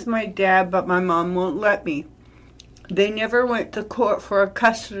live with my dad, but my mom won't let me. They never went to court for a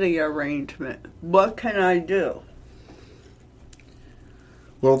custody arrangement. What can I do?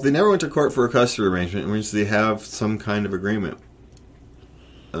 Well, if they never went to court for a custody arrangement, it means they have some kind of agreement.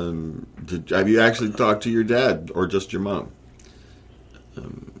 Have you actually talked to your dad or just your mom?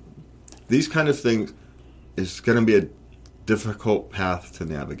 These kind of things is going to be a difficult path to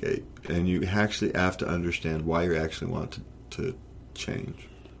navigate, and you actually have to understand why you actually want to change.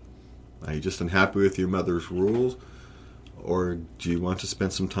 Are you just unhappy with your mother's rules, or do you want to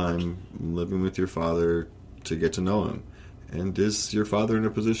spend some time living with your father to get to know him? And is your father in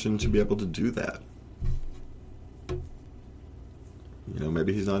a position to be able to do that?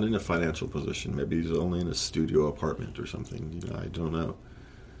 Maybe he's not in a financial position. Maybe he's only in a studio apartment or something. I don't know.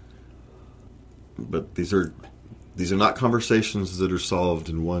 But these are not conversations that are solved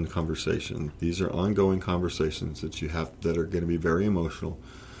in one conversation. These are ongoing conversations that you have that are going to be very emotional,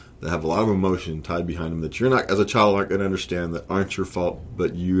 that have a lot of emotion tied behind them that you're not, as a child, aren't going to understand, that aren't your fault,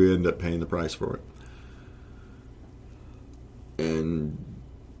 but you end up paying the price for it. And,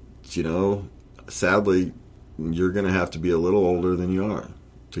 sadly, you're going to have to be a little older than you are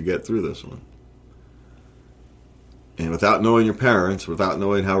to get through this one. And without knowing your parents, without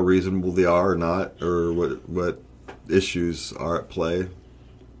knowing how reasonable they are or not, or what issues are at play,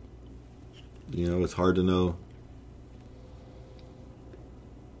 it's hard to know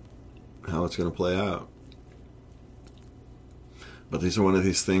how it's going to play out. But these are one of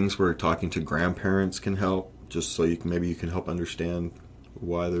these things where talking to grandparents can help, just so you can help understand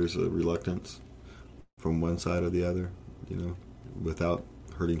why there's a reluctance from one side or the other, without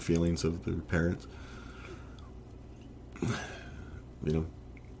hurting feelings of the parents. You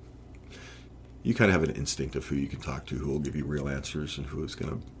kind of have an instinct of who you can talk to, who will give you real answers, and who is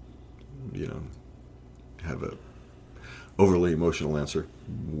going to, have a overly emotional answer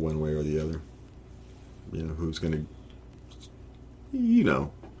one way or the other. who's going to, you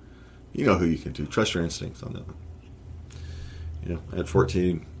know who you can do. Trust your instincts on that. At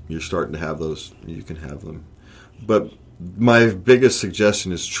 14, you're starting to have those. You can have them. But my biggest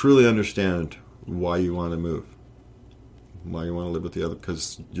suggestion is truly understand why you want to move. Why you want to live with the other.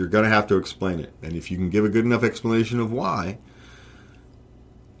 Because you're going to have to explain it. And if you can give a good enough explanation of why,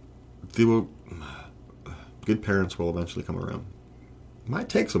 good parents will eventually come around. It might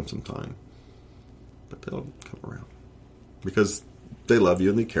take them some time, but they'll come around. Because they love you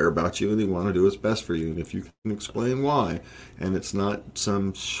and they care about you and they want to do what's best for you. And if you can explain why, and it's not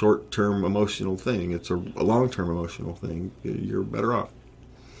some short-term emotional thing, it's a long-term emotional thing, you're better off.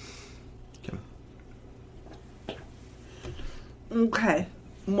 Okay.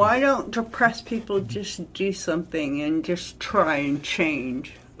 Why don't depressed people just do something and just try and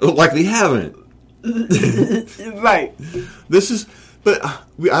change? Like they haven't. Right. But I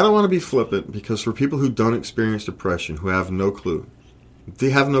don't want to be flippant, because for people who don't experience depression, who have no clue,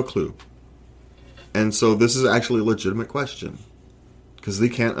 they have no clue. And so this is actually a legitimate question, because they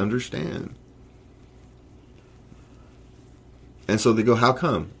can't understand. And so they go, how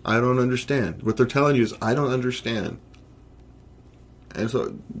come? I don't understand. What they're telling you is, I don't understand. And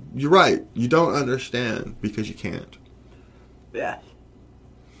so you're right. You don't understand because you can't. Yeah.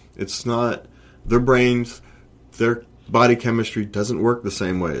 It's not, their brains, their body chemistry doesn't work the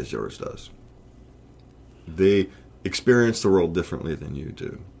same way as yours does. They experience the world differently than you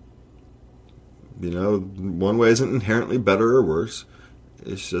do. One way isn't inherently better or worse.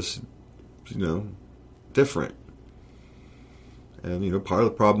 It's just, different. And, part of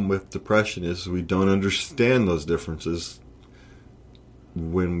the problem with depression is we don't understand those differences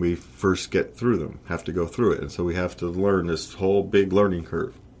when we first get through them, have to go through it. And so we have to learn this whole big learning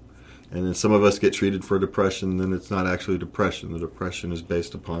curve. And then some of us get treated for depression, then it's not actually depression. The depression is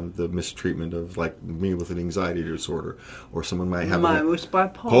based upon the mistreatment of, like me with an anxiety disorder, or someone might have Mine was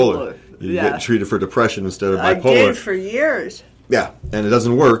bipolar. You get treated for depression instead of bipolar. I did for years. Yeah, and it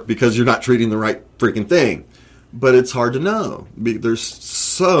doesn't work because you're not treating the right freaking thing. But it's hard to know. There's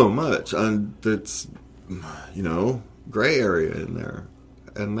so much that's, gray area in there.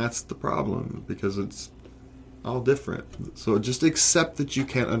 And that's the problem, because it's all different. So just accept that you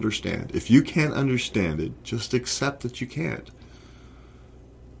can't understand. If you can't understand it, just accept that you can't.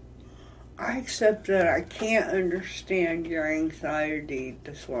 I accept that I can't understand your anxiety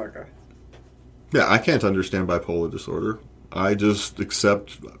disorder. Yeah, I can't understand bipolar disorder. I just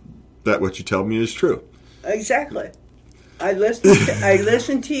accept that what you tell me is true. Exactly. I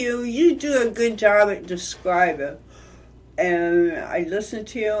listen to you. You do a good job at describing. And I listen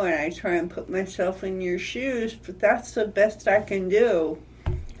to you and I try and put myself in your shoes, but that's the best I can do.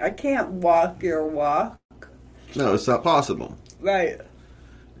 I can't walk your walk. No, it's not possible. Right.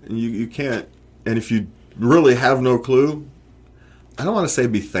 And you can't. And if you really have no clue, I don't want to say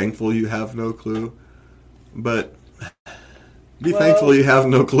be thankful you have no clue, but be thankful you have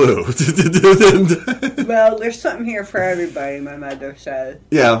no clue. Well, there's something here for everybody, my mother said.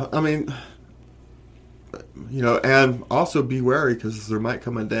 Yeah, I mean, and also be wary, because there might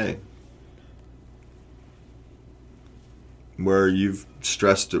come a day where you've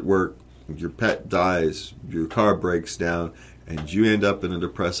stressed at work, your pet dies, your car breaks down, and you end up in a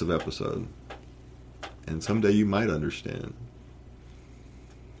depressive episode. And someday you might understand.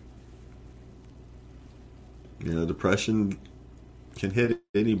 Depression can hit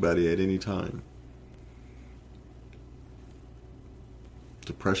anybody at any time.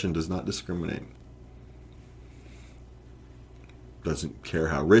 Depression does not discriminate. Doesn't care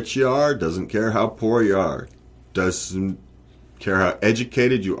how rich you are, doesn't care how poor you are, doesn't care how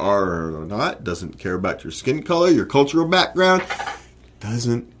educated you are or not, doesn't care about your skin color, your cultural background,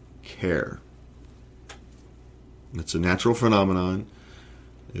 doesn't care. It's a natural phenomenon.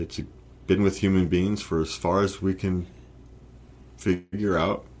 It's been with human beings for as far as we can figure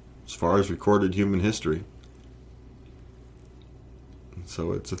out, as far as recorded human history. And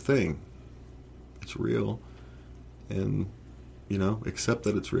so it's a thing. It's real. And accept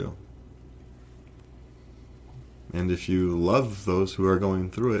that it's real. And if you love those who are going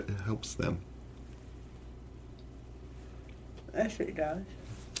through it, it helps them. Yes, it does.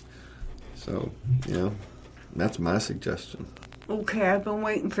 So, that's my suggestion. Okay, I've been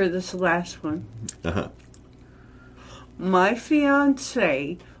waiting for this last one. Uh-huh. My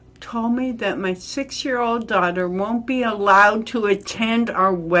fiancé told me that my 6-year-old daughter won't be allowed to attend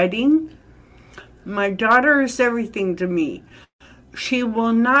our wedding. My daughter is everything to me. She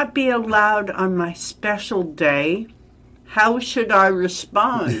will not be allowed on my special day. How should I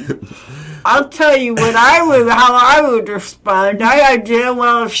respond? I'll tell you how I would respond. I got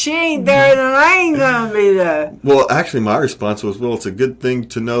well, if she ain't there, then I ain't gonna be there. Well, actually, my response was, well, it's a good thing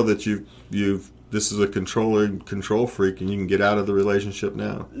to know that this is a control freak, and you can get out of the relationship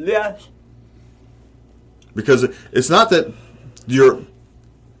now. Yes. Because it's not that you're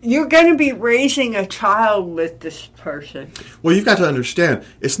going to be raising a child with this person. Well, you've got to understand,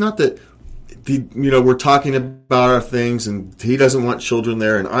 it's not that we're talking about our things, and he doesn't want children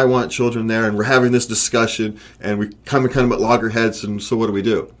there, and I want children there, and we're having this discussion, and we kind of at loggerheads, and so what do we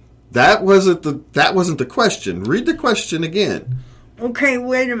do? That wasn't the question. Read the question again. Okay,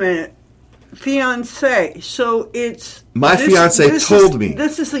 wait a minute. Fiance. So it's my fiance told me.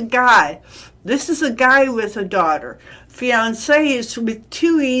 This is a guy. This is a guy with a daughter. Fiance is with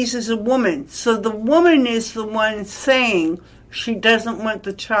two E's is a woman. So the woman is the one saying she doesn't want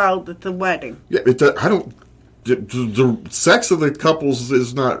the child at the wedding. Yeah, the sex of the couples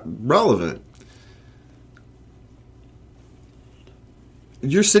is not relevant.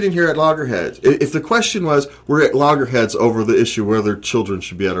 You're sitting here at loggerheads. If the question was, we're at loggerheads over the issue whether children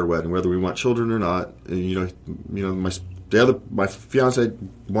should be at our wedding, whether we want children or not. My fiance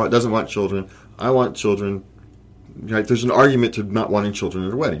doesn't want children. I want children. Right? There's an argument to not wanting children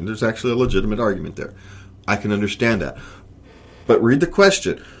at a wedding. There's actually a legitimate argument there. I can understand that. But read the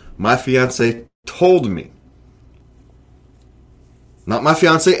question. My fiance told me. Not my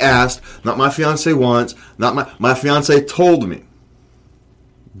fiance asked. Not my fiance wants. Not my fiance told me.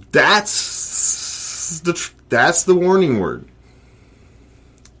 That's the warning word.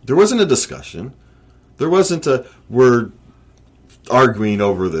 There wasn't a discussion. There wasn't we're arguing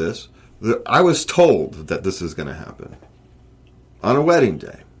over this. I was told that this is going to happen on a wedding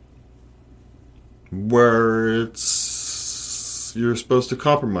day, where you're supposed to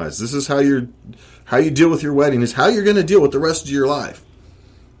compromise. This is how you deal with your wedding. Is how you're going to deal with the rest of your life.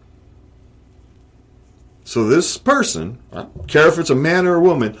 So this person, I don't care if it's a man or a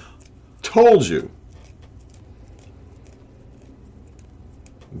woman, told you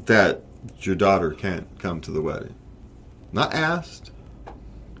that your daughter can't come to the wedding. Not asked.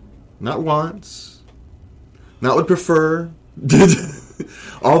 Not once. Not would prefer.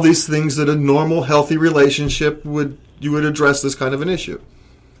 All these things that a normal, healthy relationship you would address this kind of an issue.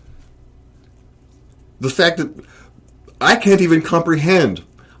 The fact that I can't even comprehend.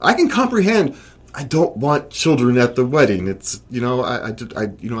 I can comprehend. I don't want children at the wedding. It's I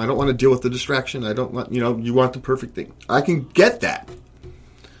don't want to deal with the distraction. I don't want you want the perfect thing. I can get that,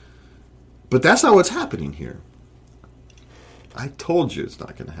 but that's not what's happening here. I told you it's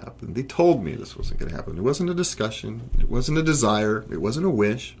not going to happen. They told me this wasn't going to happen. It wasn't a discussion. It wasn't a desire. It wasn't a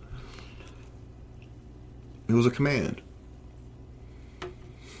wish. It was a command.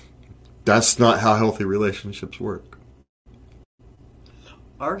 That's not how healthy relationships work.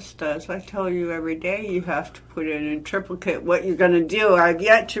 Ours does. I tell you every day you have to put in triplicate what you're going to do. I've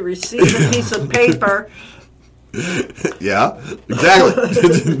yet to receive a piece of paper. Yeah,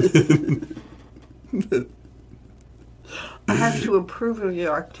 exactly. I have to approve of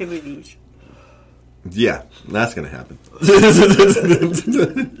your activities. Yeah, that's going to happen.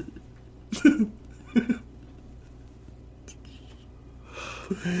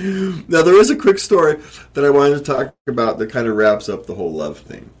 Now, there is a quick story that I wanted to talk about that kind of wraps up the whole love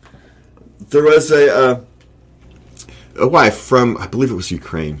thing. There was a wife from, I believe it was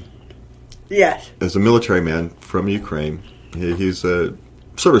Ukraine. Yes. As a military man from Ukraine. He's a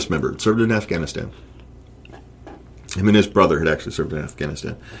service member, served in Afghanistan. Him and his brother had actually served in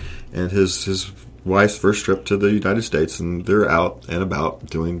Afghanistan. And his wife's first trip to the United States, and they're out and about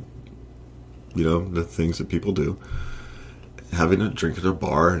doing, the things that people do. Having a drink at a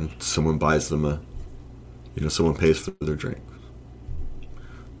bar, and someone buys them someone pays for their drink.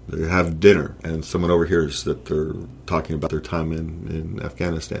 They have dinner, and someone overhears that they're talking about their time in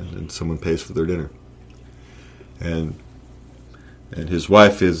Afghanistan, and someone pays for their dinner. And his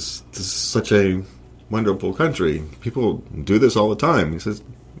wife this is such a wonderful country. People do this all the time. He says,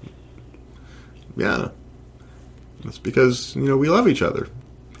 yeah, it's because, we love each other.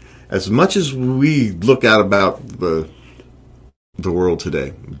 As much as we look out about the world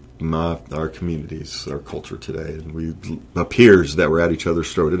today, our communities, our culture today, and it appears that we're at each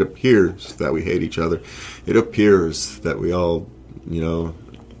other's throat. It appears that we hate each other. It appears that we all,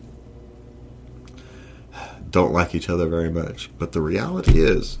 don't like each other very much. But the reality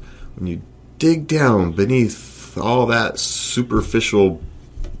is, when you dig down beneath all that superficial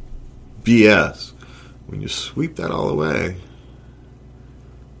BS, when you sweep that all away,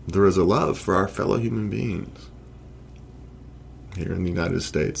 there is a love for our fellow human beings. Here in the United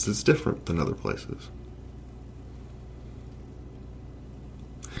States, it's different than other places.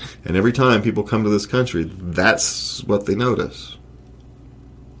 And every time people come to this country, that's what they notice.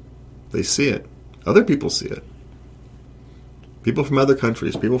 They see it. Other people see it. People from other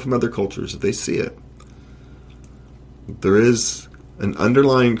countries, people from other cultures, they see it. There is an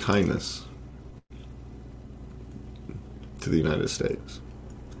underlying kindness to the United States.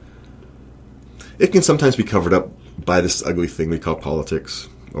 It can sometimes be covered up by this ugly thing we call politics,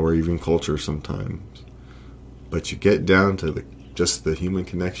 or even culture sometimes. But you get down to just the human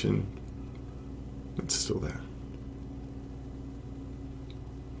connection, it's still there.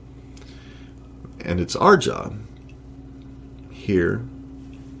 And it's our job here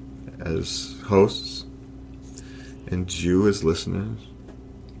as hosts and you as listeners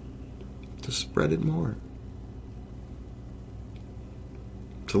to spread it more.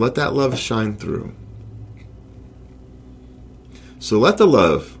 To let that love shine through. So let the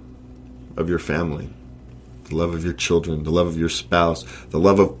love of your family, the love of your children, the love of your spouse, the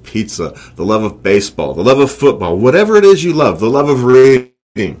love of pizza, the love of baseball, the love of football, whatever it is you love, the love of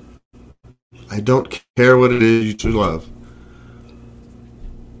reading. I don't care what it is you love.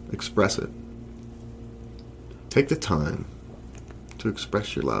 Express it. Take the time to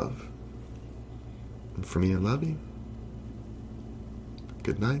express your love. And for me, I love you.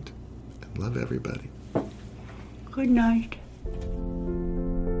 Good night, and love everybody. Good night.